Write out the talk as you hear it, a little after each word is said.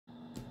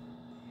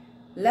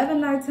Love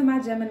and light to my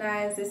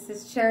Geminis. This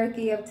is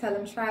Cherokee of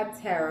Tellemtribe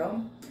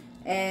Tarot,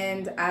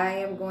 and I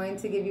am going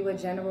to give you a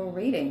general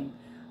reading.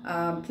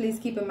 Please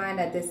keep in mind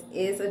that this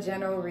is a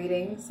general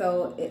reading,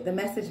 so the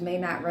message may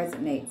not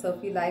resonate. So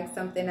if you like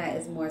something that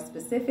is more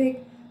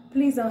specific,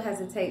 please don't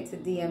hesitate to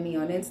DM me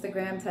on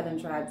Instagram,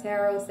 Tellemtribe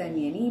Tarot, send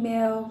me an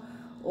email,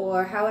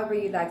 or however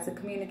you'd like to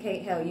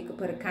communicate. Hell, you could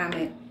put a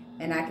comment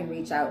and I can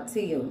reach out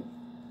to you.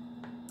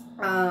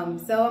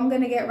 So I'm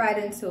going to get right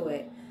into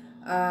it.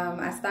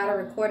 I started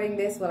recording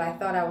this, well, I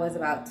thought I was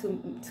about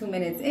two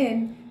minutes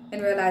in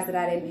and realized that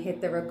I didn't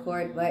hit the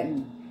record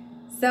button.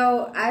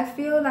 So I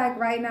feel like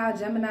right now,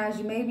 Geminis,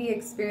 you may be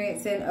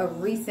experiencing a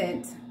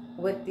recent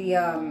with the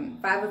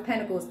Five of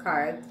Pentacles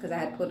card, because I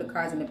had pulled the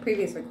cards in the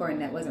previous recording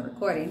that wasn't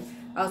recording.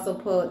 I also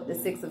pulled the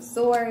Six of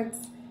Swords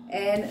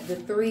and the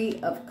Three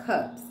of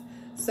Cups.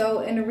 So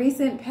in the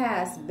recent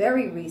past,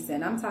 very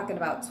recent, I'm talking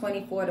about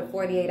 24 to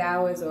 48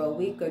 hours or a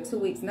week or 2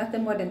 weeks,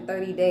 nothing more than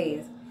 30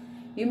 days.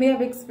 You may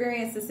have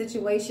experienced a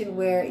situation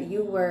where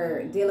you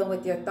were dealing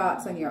with your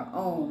thoughts on your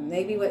own,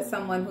 maybe with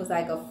someone who's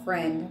like a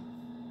friend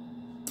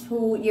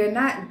who you're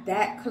not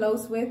that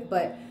close with,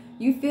 but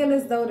you feel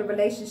as though the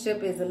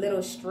relationship is a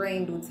little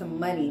strained due to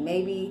money.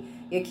 Maybe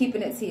you're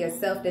keeping it to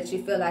yourself, that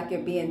you feel like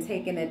you're being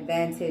taken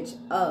advantage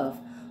of.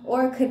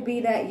 Or it could be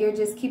that you're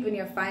just keeping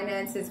your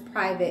finances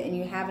private and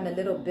you're having a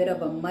little bit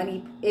of a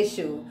money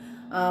issue.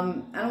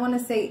 I don't want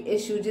to say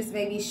issue, just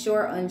maybe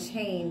short on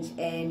change,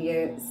 and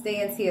you're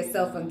staying to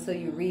yourself until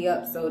you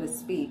re-up, so to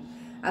speak.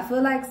 I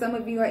feel like some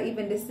of you are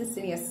even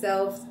distancing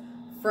yourselves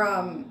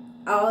from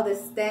all the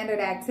standard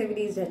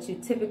activities that you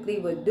typically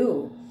would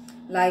do.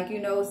 Like, you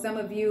know, some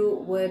of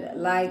you would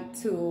like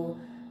to,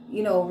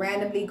 you know,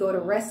 randomly go to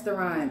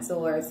restaurants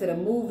or to the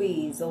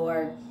movies,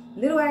 or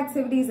little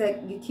activities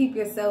that you keep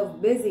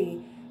yourself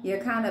busy. You're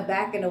kind of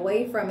backing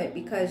away from it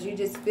because you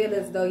just feel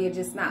as though you're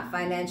just not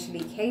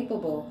financially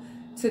capable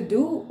to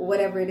do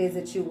whatever it is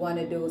that you want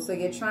to do. So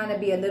you're trying to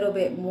be a little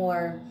bit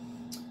more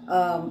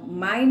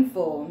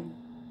mindful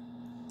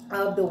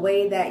of the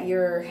way that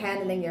you're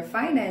handling your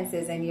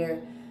finances, and you're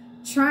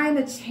trying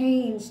to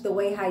change the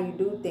way how you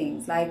do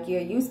things. Like,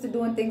 you're used to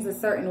doing things a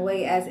certain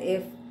way, as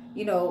if,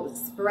 you know,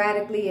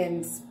 sporadically,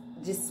 and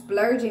just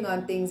splurging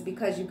on things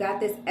because you got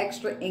this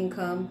extra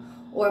income,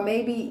 or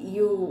maybe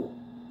you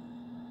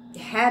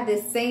had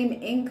this same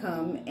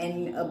income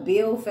and a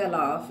bill fell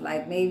off.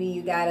 Like, maybe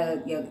you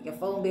got your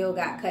phone bill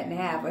got cut in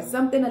half, or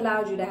something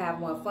allowed you to have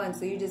more fun,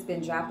 so you just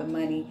been dropping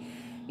money,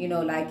 you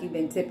know, like you've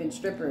been tipping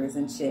strippers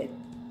and shit.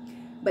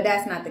 But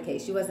that's not the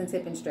case. You wasn't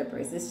tipping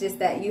strippers. It's just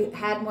that you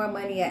had more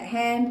money at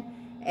hand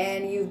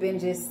and you've been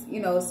just, you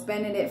know,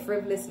 spending it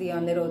frivolously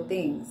on little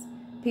things.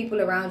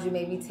 People around you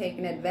may be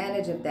taking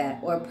advantage of that,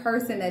 or a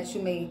person that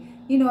you may,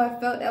 you know, I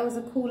felt that was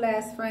a cool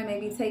ass friend,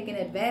 maybe taking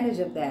advantage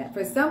of that.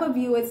 For some of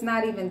you, it's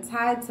not even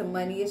tied to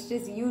money. It's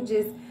just you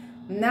just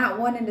not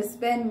wanting to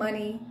spend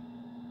money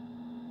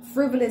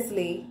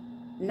frivolously,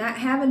 not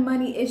having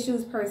money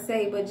issues per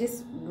se, but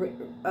just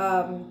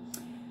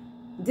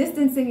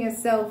distancing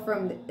yourself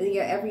from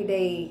your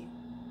everyday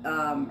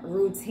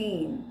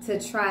routine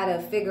to try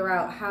to figure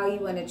out how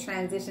you want to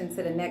transition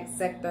to the next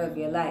sector of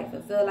your life.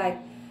 I feel like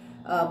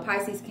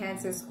Pisces,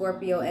 Cancer,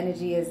 Scorpio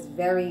energy is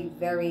very,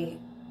 very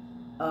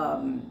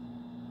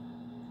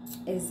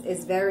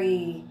is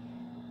very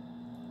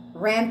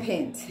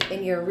rampant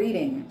in your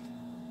reading.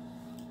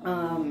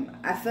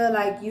 I feel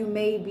like you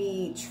may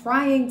be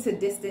trying to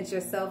distance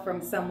yourself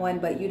from someone,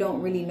 but you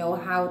don't really know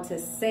how to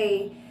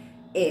say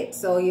it.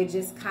 So you're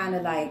just kind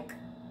of like,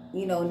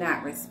 you know,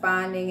 not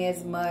responding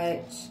as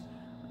much.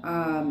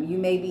 You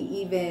may be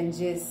even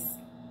just,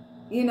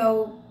 you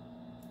know,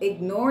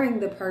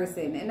 ignoring the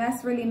person, and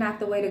that's really not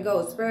the way to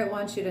go. Spirit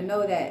wants you to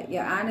know that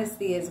your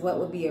honesty is what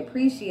would be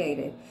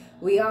appreciated.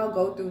 We all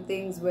go through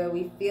things where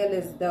we feel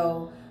as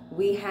though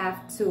we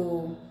have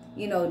to,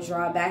 you know,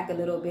 draw back a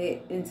little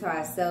bit into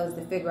ourselves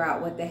to figure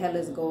out what the hell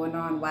is going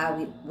on,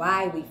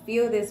 why we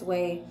feel this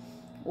way,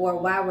 or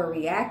why we're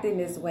reacting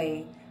this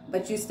way.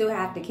 But you still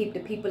have to keep the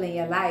people in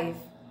your life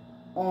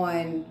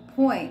on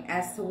point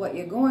as to what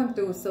you're going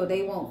through, so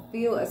they won't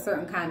feel a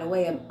certain kind of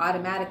way, and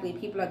automatically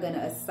people are going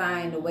to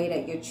assign the way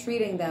that you're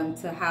treating them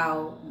to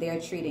how they're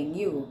treating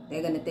you.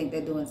 They're going to think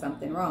they're doing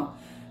something wrong.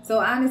 So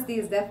honesty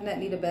is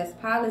definitely the best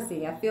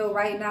policy. I feel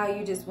right now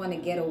you just want to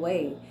get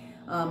away.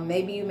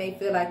 Maybe you may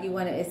feel like you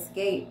want to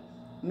escape.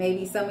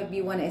 Maybe some of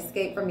you want to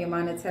escape from your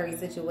monetary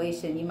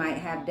situation. You might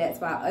have debts,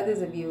 while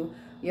others of you,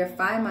 you're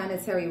fine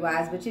monetary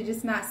wise, but you're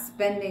just not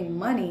spending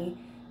money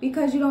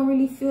because you don't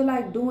really feel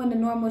like doing the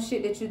normal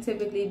shit that you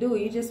typically do.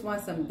 You just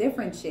want some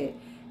different shit.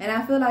 And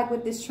I feel like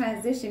with this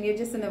transition, you're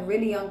just in a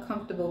really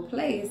uncomfortable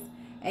place,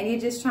 and you're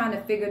just trying to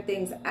figure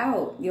things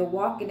out. You're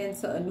walking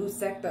into a new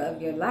sector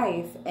of your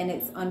life, and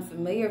it's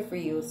unfamiliar for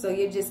you. So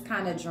you're just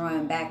kind of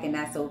drawing back, and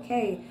that's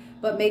okay.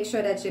 But make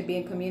sure that you're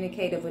being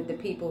communicative with the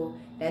people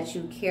that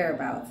you care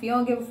about. If you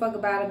don't give a fuck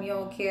about them, you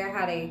don't care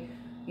how they,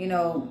 you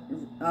know,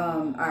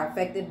 are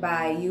affected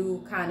by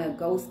you kind of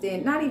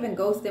ghosting, not even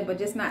ghosting, but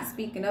just not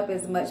speaking up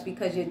as much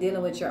because you're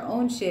dealing with your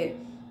own shit,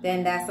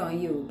 then that's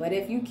on you. But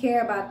if you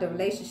care about the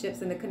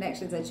relationships and the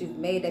connections that you've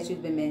made, that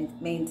you've been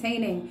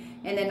maintaining,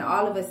 and then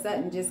all of a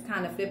sudden just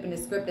kind of flipping the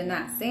script and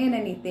not saying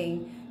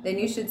anything, then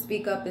you should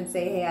speak up and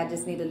say, hey, I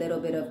just need a little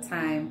bit of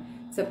time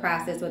to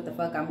process what the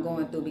fuck I'm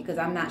going through, because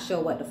I'm not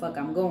sure what the fuck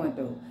I'm going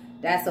through.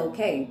 That's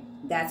okay.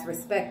 That's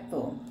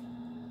respectful.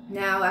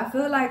 Now, I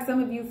feel like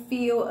some of you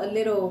feel a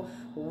little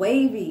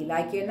wavy,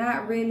 like you're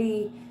not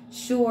really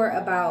sure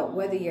about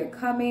whether you're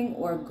coming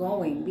or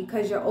going,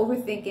 because you're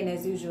overthinking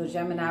as usual,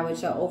 Gemini,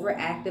 with your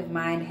overactive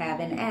mind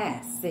having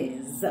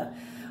asses.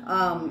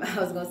 I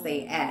was going to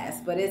say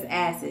ass, but it's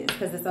asses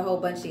because it's a whole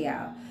bunch of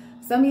y'all.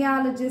 Some of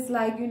y'all are just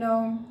like, you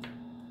know,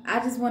 I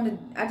just want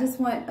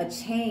a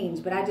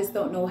change, but I just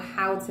don't know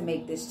how to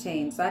make this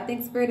change. So I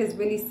think Spirit is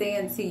really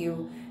saying to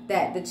you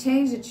that the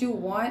change that you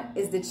want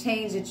is the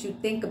change that you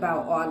think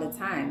about all the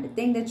time. The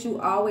thing that you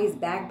always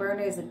back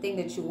burner is the thing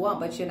that you want,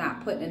 but you're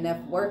not putting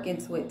enough work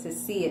into it to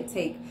see it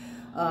take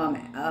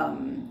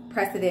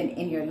precedent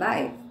in your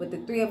life. With the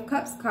Three of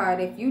Cups card,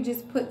 if you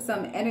just put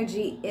some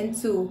energy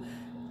into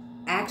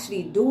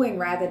actually doing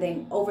rather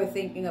than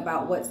overthinking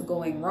about what's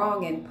going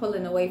wrong and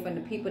pulling away from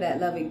the people that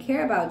love and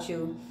care about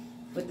you,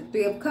 with the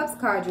Three of Cups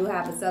card, you'll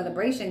have a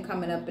celebration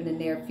coming up in the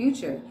near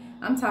future.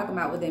 I'm talking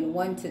about within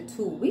 1 to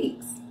 2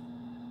 weeks.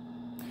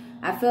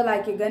 I feel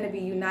like you're going to be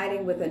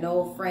uniting with an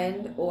old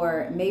friend,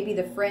 or maybe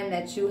the friend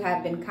that you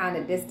have been kind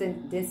of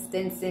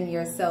distancing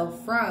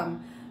yourself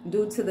from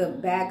due to the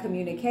bad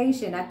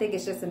communication. I think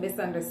it's just a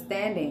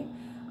misunderstanding.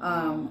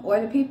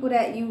 Or the people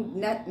that you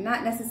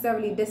not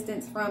necessarily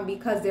distanced from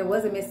because there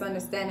was a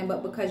misunderstanding,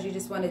 but because you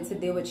just wanted to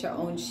deal with your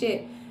own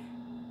shit.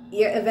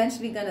 You're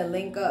eventually going to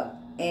link up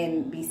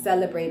and be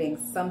celebrating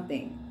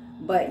something.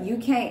 But you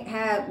can't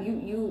have,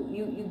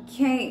 you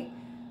can't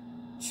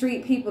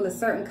treat people a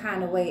certain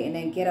kind of way and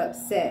then get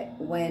upset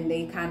when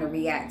they kind of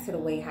react to the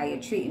way how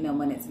you're treating them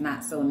when it's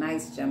not so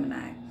nice,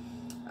 Gemini.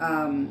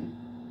 I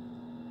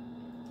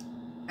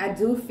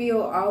do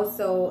feel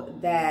also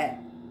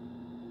that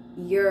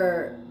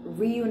you're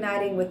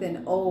reuniting with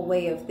an old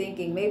way of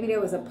thinking. Maybe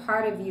there was a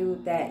part of you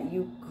that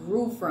you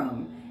grew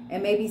from,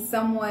 and maybe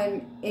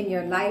someone in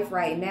your life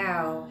right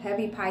now,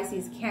 heavy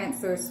Pisces,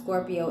 Cancer,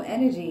 Scorpio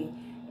energy,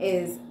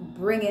 is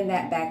bringing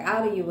that back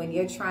out of you, and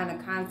you're trying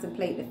to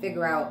contemplate to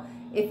figure out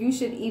if you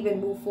should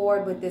even move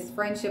forward with this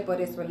friendship or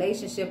this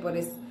relationship or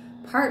this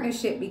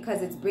partnership,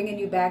 because it's bringing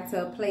you back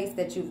to a place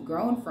that you've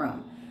grown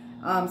from.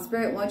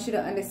 Spirit wants you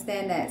to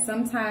understand that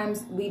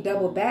sometimes we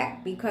double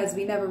back because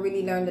we never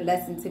really learned the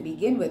lesson to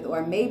begin with,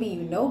 or maybe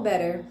you know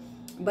better,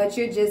 but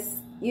you're just,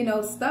 you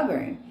know,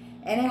 stubborn.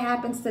 And it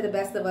happens to the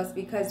best of us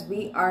because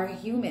we are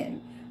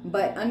human.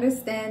 But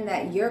understand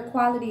that your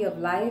quality of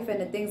life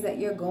and the things that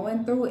you're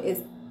going through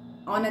is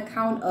on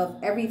account of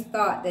every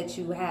thought that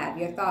you have.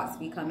 Your thoughts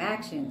become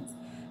actions.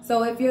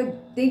 So if you're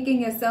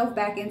thinking yourself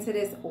back into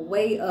this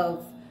way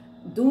of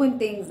doing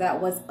things that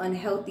was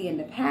unhealthy in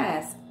the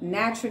past,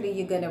 naturally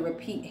you're going to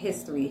repeat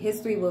history.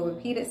 History will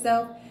repeat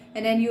itself,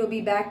 and then you'll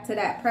be back to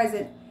that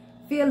present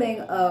feeling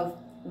of,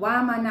 why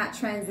am I not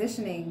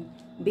transitioning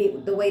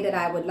the way that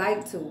I would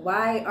like to?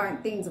 Why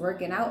aren't things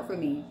working out for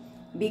me?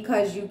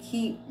 Because you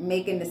keep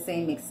making the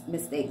same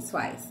mistake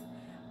twice.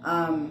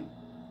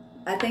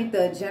 I think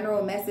the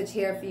general message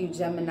here for you,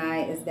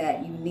 Gemini, is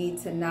that you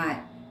need to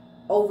not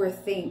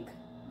overthink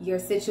your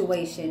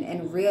situation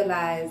and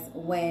realize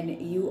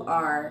when you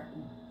are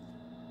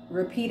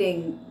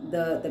repeating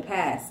the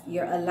past,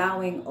 you're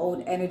allowing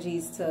old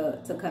energies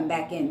to come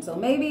back in. So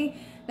maybe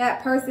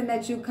that person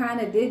that you kind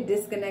of did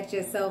disconnect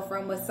yourself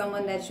from was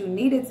someone that you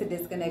needed to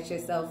disconnect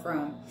yourself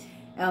from.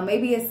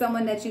 Maybe it's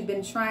someone that you've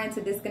been trying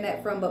to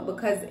disconnect from, but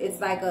because it's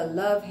like a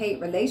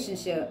love-hate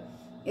relationship,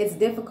 it's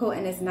difficult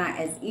and it's not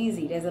as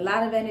easy. There's a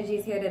lot of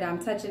energies here that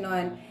I'm touching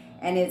on,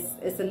 and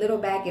it's a little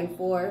back and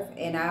forth,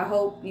 and I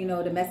hope, you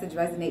know, the message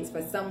resonates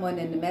for someone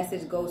and the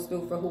message goes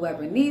through for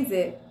whoever needs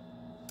it.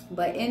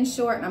 But in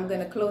short, I'm going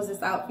to close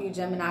this out for you,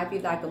 Gemini. If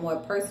you'd like a more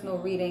personal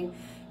reading,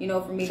 you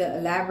know, for me to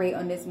elaborate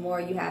on this more,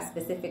 you have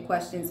specific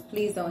questions,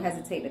 please don't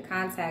hesitate to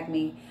contact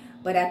me.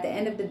 But at the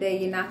end of the day,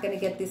 you're not going to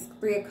get this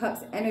Three of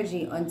Cups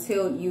energy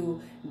until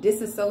you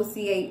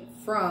disassociate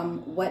from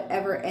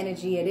whatever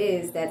energy it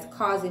is that's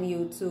causing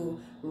you to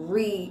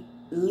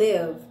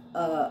relive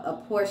a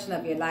portion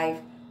of your life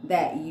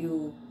that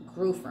you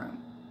grew from.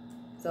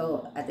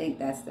 So I think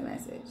that's the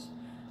message.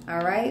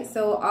 All right.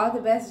 So all the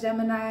best,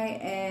 Gemini.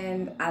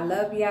 And I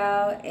love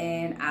y'all.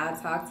 And I'll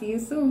talk to you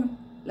soon.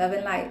 Love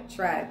and light,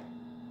 tribe.